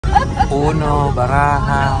Uno,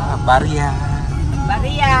 Baraha, Barya.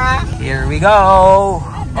 Maria! Here we go!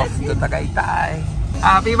 Off to Tagaytay.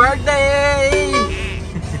 Happy birthday!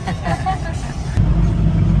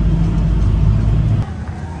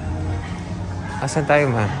 Asan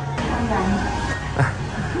tayo, ma?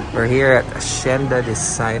 We're here at Hacienda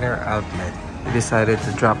Designer Outlet. We decided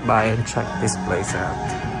to drop by and check this place out.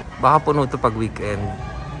 Baka puno to pag weekend.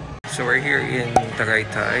 So we're here in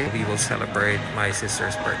Tagaytay. We will celebrate my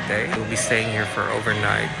sister's birthday. We'll be staying here for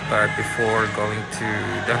overnight, but before going to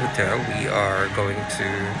the hotel, we are going to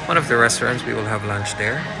one of the restaurants. We will have lunch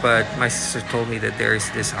there. But my sister told me that there is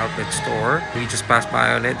this outlet store. We just passed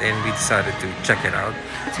by on it and we decided to check it out.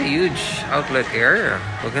 It's a huge outlet area.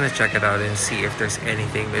 We're gonna check it out and see if there's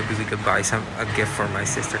anything. Maybe we could buy a gift for my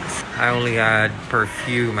sister. I only had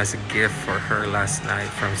perfume as a gift for her last night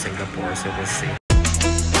from Singapore, so we'll see.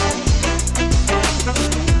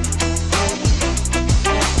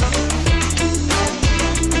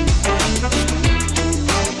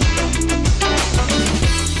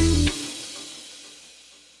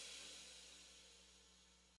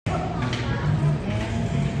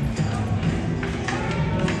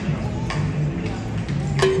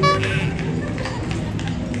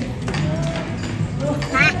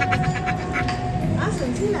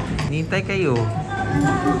 Hintay kayo.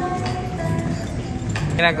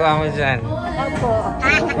 Ginagawa mo dyan? Ako.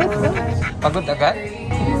 Pagod agad?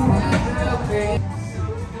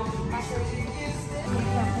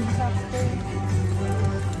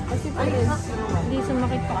 Kasi hindi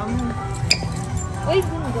sumakit pa ako. Uy,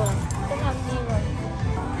 ganda.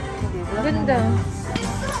 Ganda.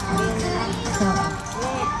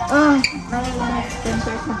 May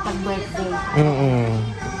 10% pag-birthday.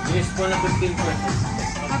 Yes po na 15%.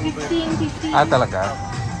 15. Ah, talaga?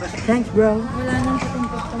 Thanks, bro. Wala nang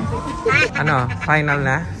patumpok-tumpok. Ano? Final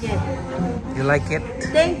na? Yes. You like it?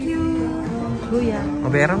 Thank you. Kuya.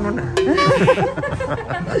 Mabayaran mo na.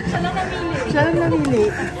 Siya lang namili.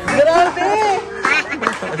 Grabe!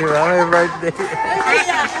 Di ba? May birthday.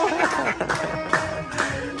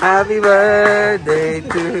 Happy birthday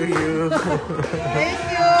to you. Thank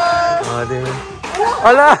you. Oh, di ba?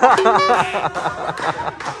 Hala!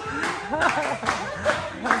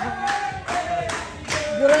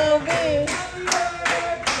 Grabe.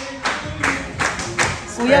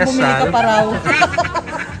 Kuya, bumili ka pa raw.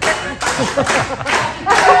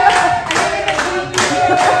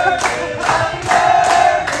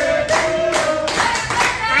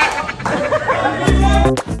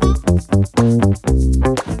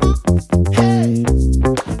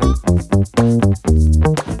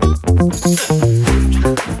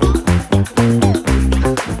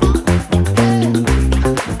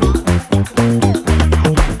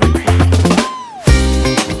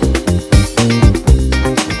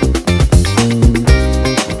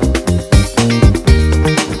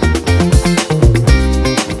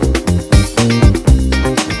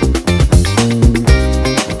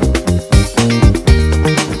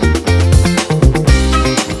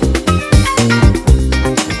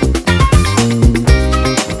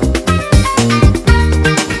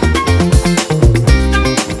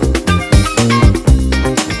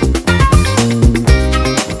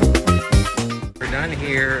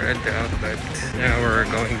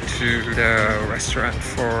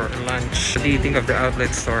 For lunch. What do you think of the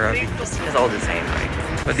outlet store? It's all the same, right?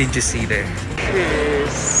 What did you see there?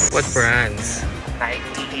 What brands?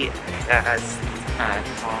 Nike, Adidas, and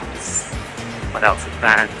Toms. What else?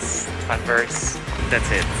 Vans, Converse.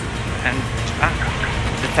 That's it. And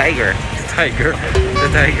the tiger. The tiger. The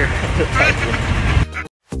tiger. The tiger.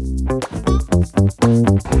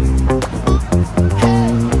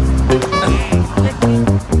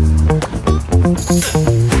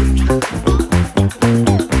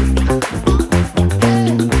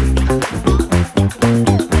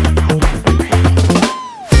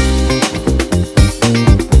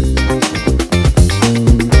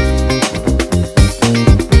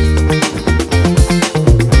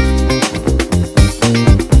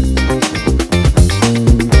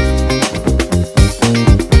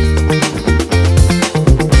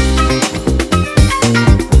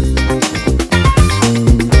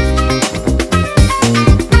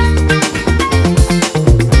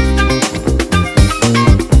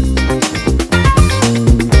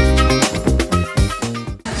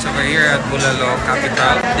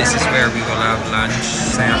 This is where we will have lunch.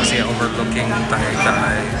 Saya kasi overlooking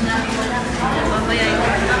Tagaytay.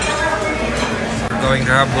 We're going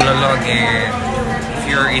to have bulalog, and if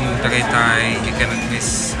you're in Tagaytay, you cannot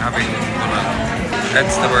miss having bulalog.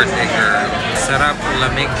 That's the birthday girl. Sarap,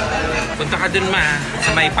 lamig, Punta ka dun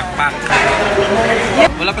sa may pakpak.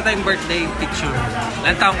 Wala pa tayong birthday picture.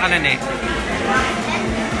 Ilan taong ka na, ne?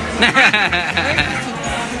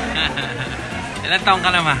 Ilan taong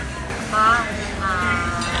ka na, ma?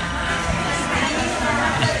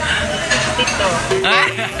 Ito.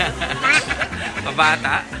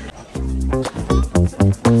 Pabata.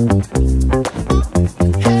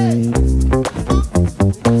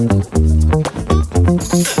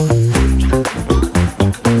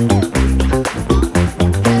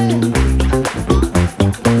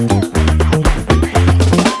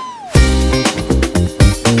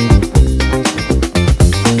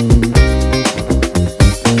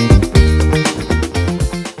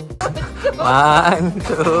 One,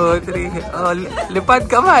 two, three. Oh, lipad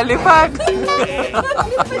ka ma, lipad.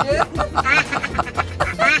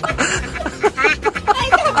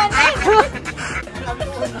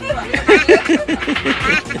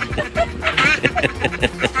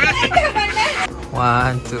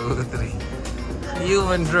 One, two, three.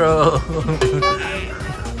 Human draw.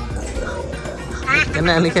 Halika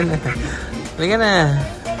na, halika na. Halika na.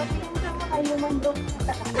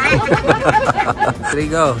 Three,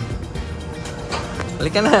 go.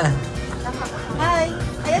 Halika na. Hi!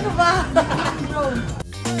 Ayan ba?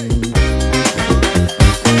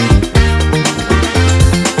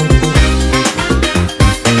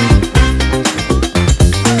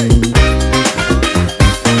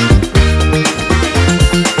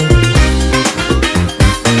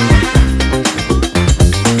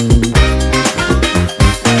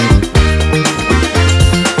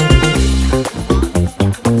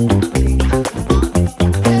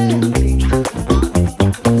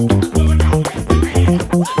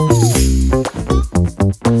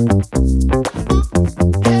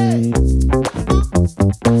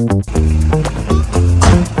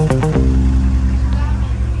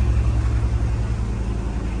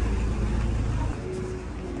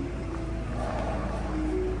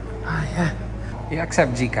 You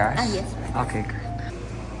accept GCash? Yes. Okay, great.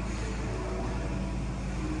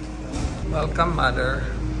 Welcome, mother.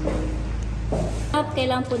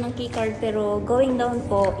 Kailangan po ng keycard pero going down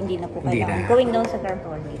po, hindi na po Hindi kailangan. na. Going down sa ground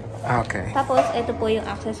floor dito. Okay. Tapos, ito po yung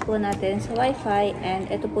access po natin sa Wi-Fi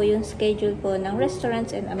and ito po yung schedule po ng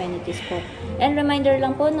restaurants and amenities po. And reminder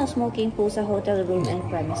lang po, no smoking po sa hotel room and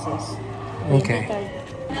premises. Okay.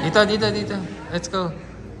 Dito. Let's go.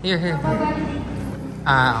 Here.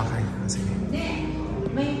 Ah, okay. Sige.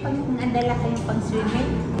 May pang-andala kayong pang-swimming?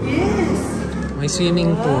 May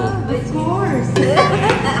swimming pool. Of course!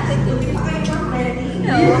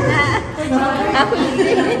 Ako hindi.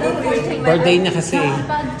 Birthday na kasi.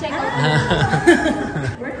 Pag-check out.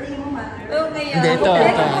 Birthday mo, ma. Oh, ngayon. Hindi, ito.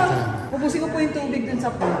 Ubusin ko po yung tubig dun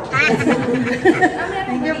sa pool.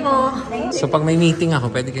 Thank you po. So pag may meeting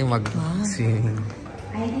ako, pwede kayong mag-swimming.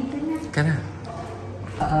 Ay, dito na. Ka na.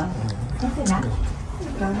 Kasi na?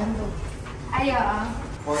 Ay,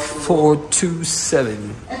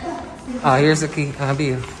 427. Here's the key.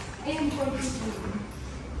 Hubbee. ayun po.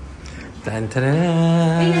 Tan tan.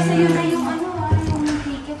 Ay, nasa yun na yung yung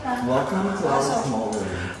ticket Welcome to our small room.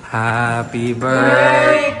 Happy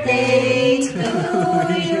birthday to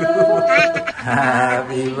you.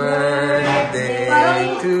 Happy birthday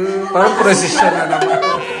to... Parang prosesyon na naman.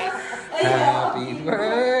 Happy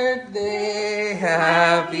birthday.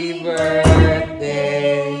 Happy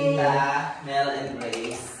birthday. Mel and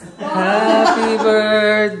Grace. Happy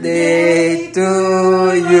birthday to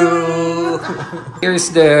you.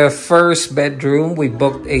 Here's the first bedroom. We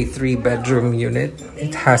booked a 3-bedroom unit.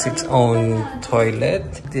 It has its own toilet.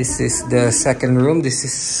 This is the second room. This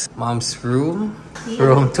is mom's room.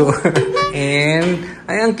 Room tour. And,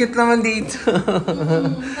 ay, ang cute naman dito.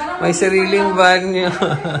 May sariling banyo.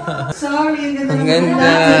 Sorry, Ang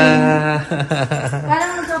ganda.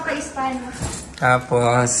 Parang magpapa-span.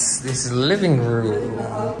 Tapos, this is living room.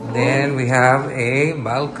 Then, we have a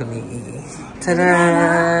balcony. Ta-da!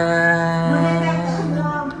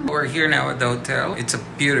 We're here now at the hotel. It's a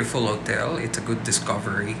beautiful hotel. It's a good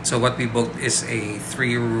discovery. So what we booked is a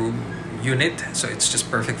 3-room unit. So it's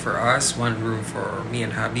just perfect for us. 1 room for me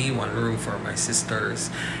and Hubbee, 1 room for my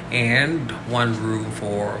sisters, and 1 room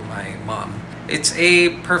for my mom. It's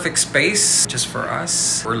a perfect space just for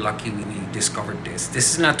us. We're lucky we discovered this.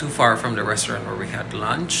 This is not too far from the restaurant where we had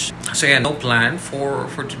lunch. So yeah, no plan for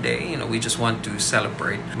today. You know, we just want to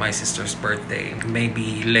celebrate my sister's birthday.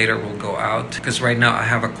 Maybe later we'll go out because right now I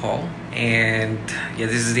have a call And yeah,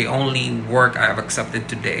 this is the only work I've accepted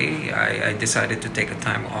today. I decided to take a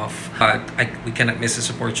time off, but we cannot miss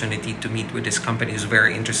this opportunity to meet with this company who's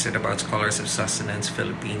very interested about Scholars of Sustenance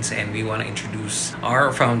Philippines, and we want to introduce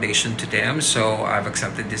our foundation to them. So I've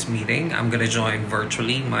accepted this meeting. I'm gonna join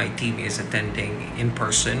virtually. My team is attending in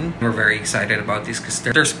person. We're very excited about this because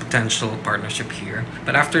there's potential partnership here.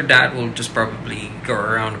 But after that, we'll just probably go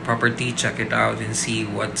around the property, check it out, and see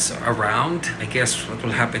what's around. I guess what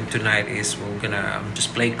will happen tonight is we're gonna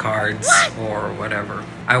just play cards or whatever.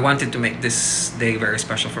 I wanted to make this day very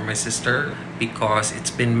special for my sister because it's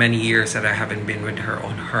been many years that I haven't been with her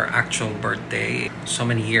on her actual birthday. So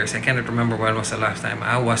many years. I cannot remember when was the last time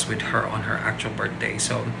I was with her on her actual birthday.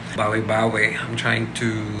 So bawi-bawi. I'm trying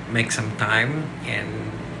to make some time and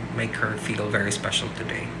make her feel very special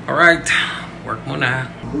today. Alright, work muna.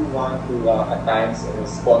 Do want to at times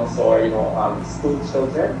sponsor, school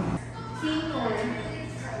children.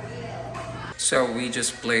 So we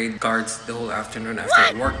just played cards the whole afternoon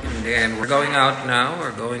after work, and then we're going out now.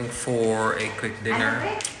 We're going for a quick dinner.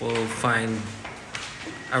 We'll find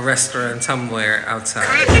a restaurant somewhere outside.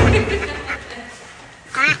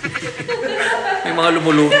 May mga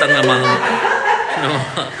lumulutang na mga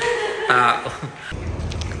tao.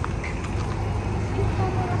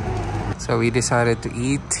 So we decided to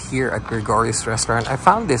eat here at Gregori's restaurant. I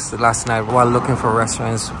found this last night while looking for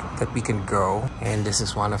restaurants that we can go, and this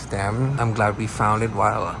is one of them. I'm glad we found it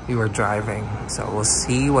while we were driving. So we'll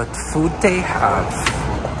see what food they have.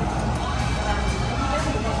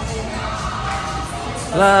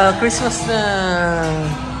 Hello, Christmas na!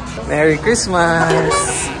 Merry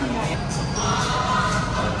Christmas!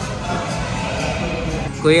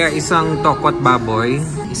 Kuya, isang tokwat baboy,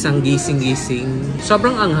 isang gising-gising.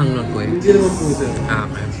 Sobrang anghang nun, kuya. Hindi naman po, sir.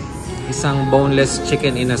 Okay. Isang boneless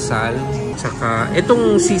chicken inasal. Tsaka,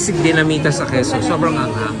 itong sisig dinamita sa keso, sobrang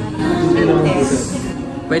anghang. Hindi naman po, sir.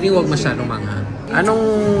 Pwede huwag masyadong anghang. Anong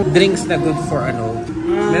drinks na good for ano?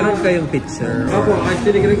 Meron kayong pizza? Opo,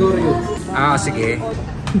 actually, Gregorio. Sige.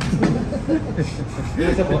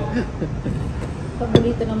 Isa po.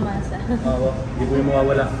 Paborito ng masa. Oo, hindi po yung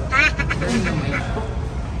mawawala.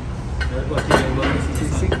 Meron po, actually, yung mga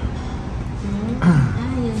sisig.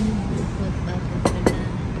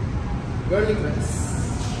 Garlic rice.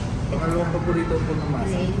 Pangalawang paborito po ng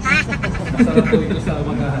masa. Masarap po ito sa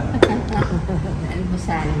magahan.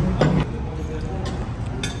 Almusal.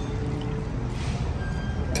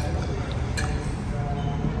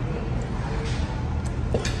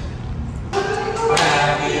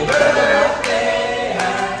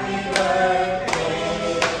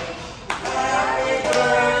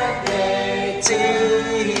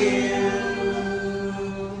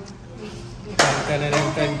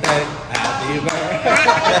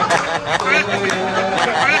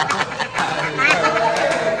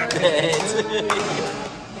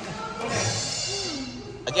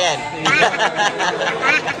 Again.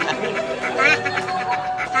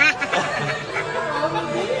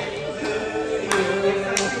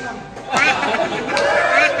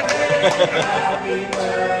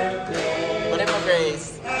 Whatever,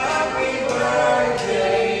 Grace. Happy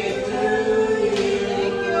birthday to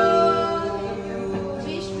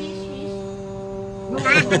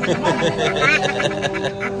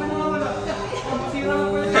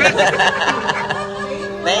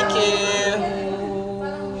Thank you.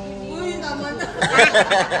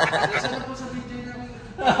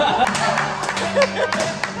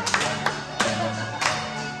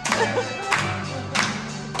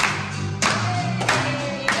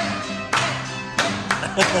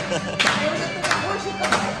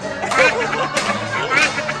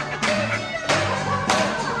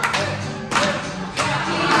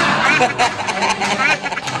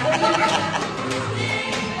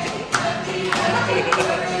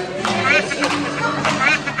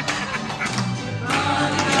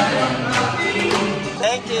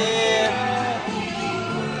 Thank you.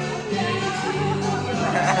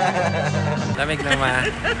 Lamig naman.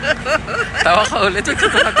 Tawa ka ulit. Huwag ka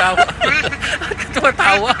tumatawa. Huwag ka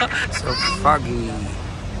tumatawa. So foggy.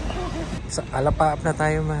 So, alapaap na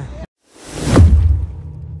tayo, ma.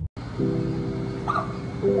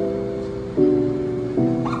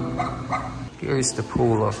 Here's the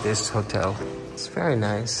pool of this hotel. It's very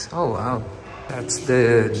nice. Oh, wow. That's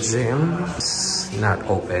the gym. It's not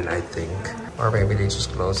open, I think. Or maybe they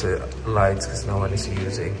just close the lights because no one is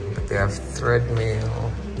using. But they have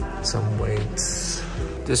treadmill, some weights.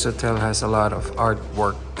 This hotel has a lot of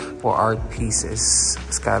artwork or art pieces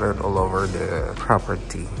scattered all over the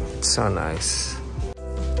property. It's so nice.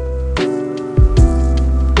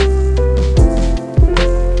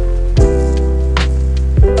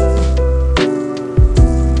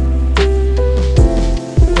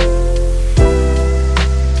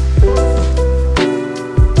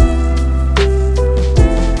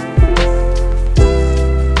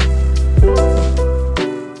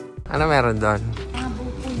 Ano meron doon?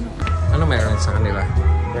 Ano meron sa kanila?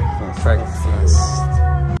 Breakfast.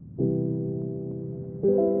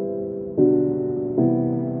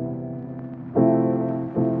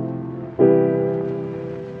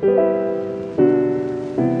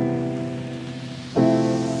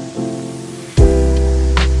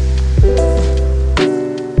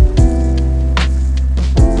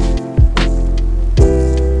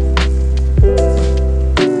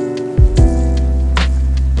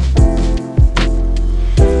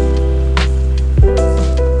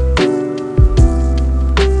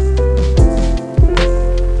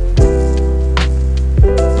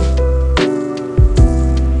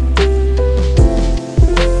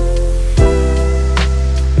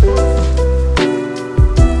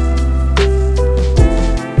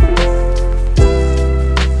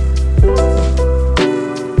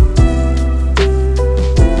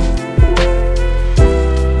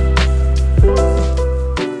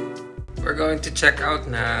 Check out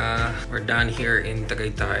na. We're done here in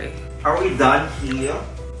Tagaytay. Are we done here?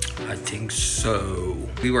 I think so.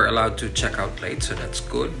 We were allowed to check out late, so that's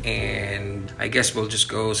good. And I guess we'll just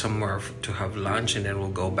go somewhere to have lunch and then we'll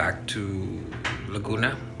go back to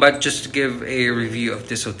Laguna. But just to give a review of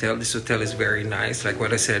this hotel is very nice. Like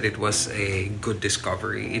what I said, it was a good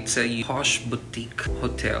discovery. It's a posh boutique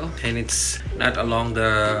hotel and it's not along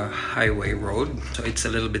the highway road, so it's a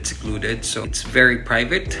little bit secluded, so it's very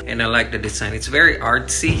private. And I like the design. It's very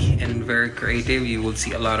artsy and very creative. You will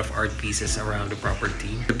see a lot of art pieces around the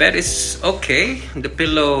property. The bed is okay. The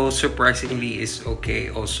pillow surprisingly is okay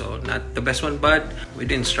also. Not the best one, but we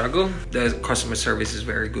didn't struggle. The customer service is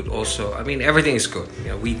very good also. I mean, everything is good. You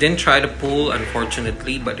know, we didn't try the pool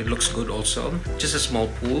unfortunately, but it looks good also. Just a small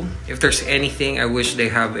pool. If there's anything, I wish they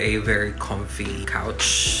have a very comfy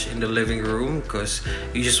couch in the living room, because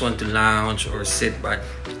you just want to lounge or sit, but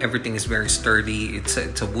everything is very sturdy. It's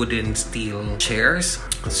a wooden steel chairs.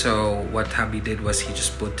 So what Hubbee did was he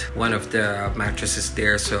just put one of the mattresses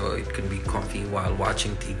there so it can be comfy while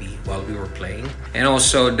watching TV while we were playing. And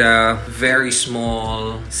also the very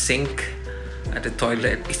small sink at the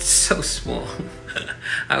toilet, it's so small.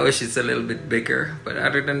 I wish it's a little bit bigger, but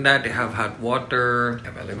other than that, they have hot water, they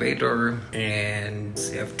have elevator, and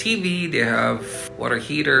they have TV, they have water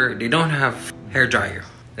heater. They don't have hair dryer.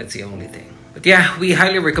 That's the only thing. But yeah, we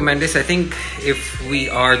highly recommend this. I think if we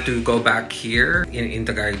are to go back here in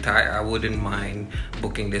Tagaytay, I wouldn't mind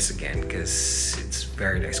booking this again because it's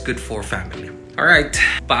very nice. Good for family. All right,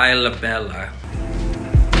 bye La Bella.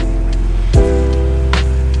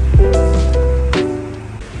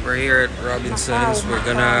 We're here at Robinson's. We're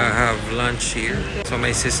gonna have lunch here. So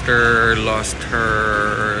my sister lost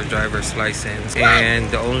her driver's license,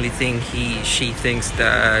 and the only thing she thinks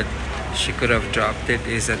that she could have dropped it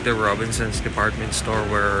is at the Robinson's department store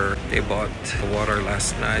where they bought the water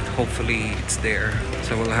last night. Hopefully it's there.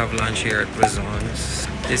 So we'll have lunch here at Razon's.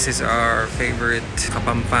 This is our favorite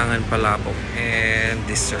Kapampangan palabok and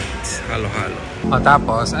dessert, halo-halo. O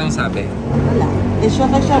tapos, anong sabi? Wala. Eh,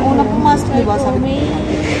 siya una pumasok, di ba? Sabi may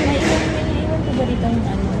iwan ko ba dito yung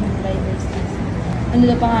driver's license? Ano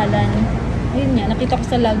na pangalan? Ayun nga, nakita ko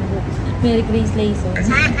sa logbook. Mary Grace Layson.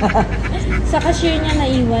 Sa cashier niya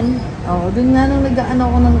naiwan. Oo, dun nga nung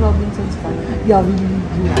nag-ano ako ng Robinson's pa. Yabi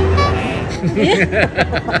niya.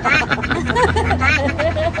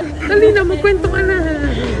 Dali na, magkwento ka na.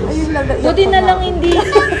 Ayun lang. Buti na lang hindi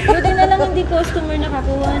customer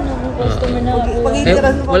nakakuha. No? Customer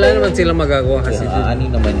nakakuha. Wala naman sila magagawa kasi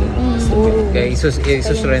Ani naman yun. kaya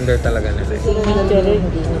isus-surrender talaga nila.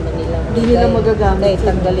 Hindi nila magagamit.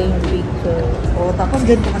 Tanggalin yung picture. O, tapos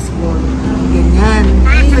ganito kasi yun. Ganyan.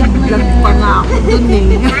 Nag-vlog pa nga ako dun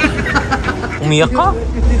eh. Umiyak ka?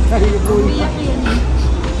 Umiyak yan eh.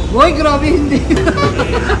 Boy, grabe hindi.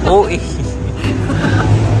 Oo eh.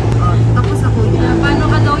 Tapos ako niya.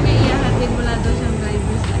 Paano ka daw niya iyahatid? Wala daw siyang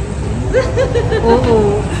driver's license.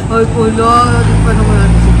 Oo. Ay, pula. Paano ko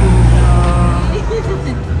natin sa pula?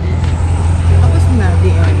 Tapos na,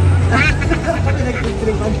 di ay. Kami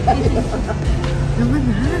nagtitripan tayo. Naman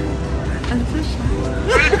na. Ano pa siya?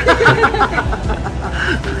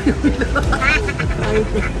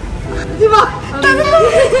 Di ba? Tama ba?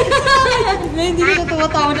 Hindi ko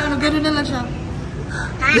tuwa-tawa na ano. Gano'n na lang siya.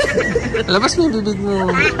 Labas mo yung bibig mo.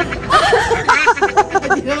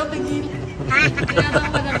 Hindi na lang nagil. Kaya daw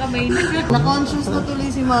ka ng kamay na. Na-conscious na tuloy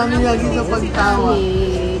si Mami lagi sa pagtawa.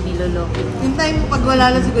 Niloloko. Yung time mo pag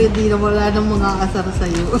wala lang si Kuya Dina, wala nang mga kasar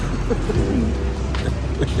sa'yo.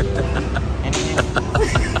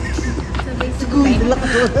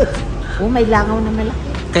 Oh, may langaw na malaki.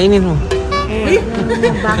 Kainin mo. Bangaw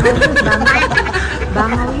yun, bangaw.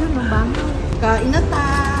 Bangaw yun, bangaw. Kain na tayo.